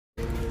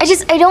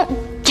I don't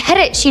get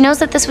it. She knows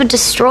that this would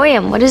destroy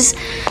him. What is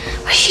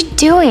she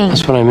doing?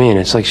 That's what I mean.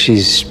 It's like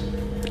she's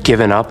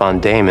given up on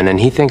Damon, and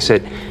he thinks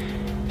that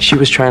she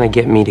was trying to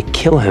get me to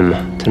kill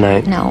him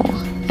tonight. No.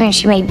 I mean,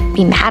 she may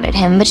be mad at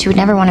him, but she would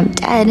never want him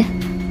dead.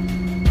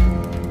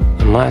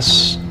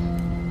 Unless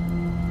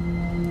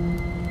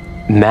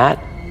Matt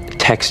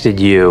texted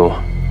you,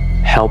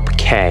 help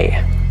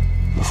Kay,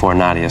 before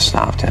Nadia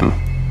stopped him.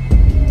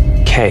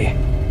 Kay,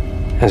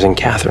 as in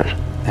Catherine.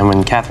 And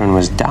when Catherine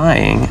was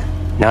dying,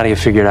 Nadia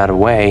figured out a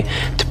way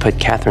to put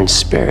Catherine's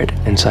spirit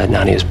inside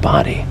Nadia's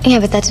body. Yeah,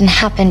 but that didn't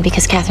happen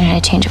because Catherine had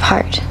a change of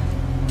heart.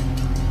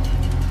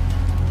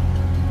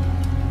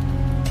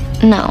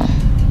 No.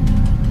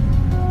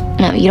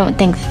 No, you don't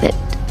think that...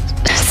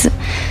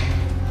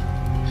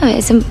 No,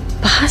 it's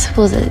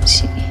impossible that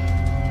she...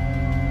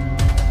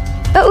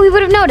 But we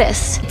would have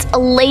noticed. It's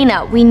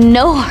Elena. We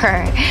know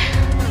her.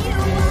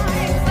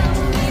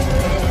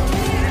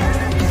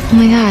 Oh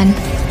my God.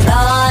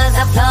 Applause,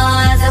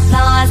 applause,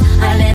 applause.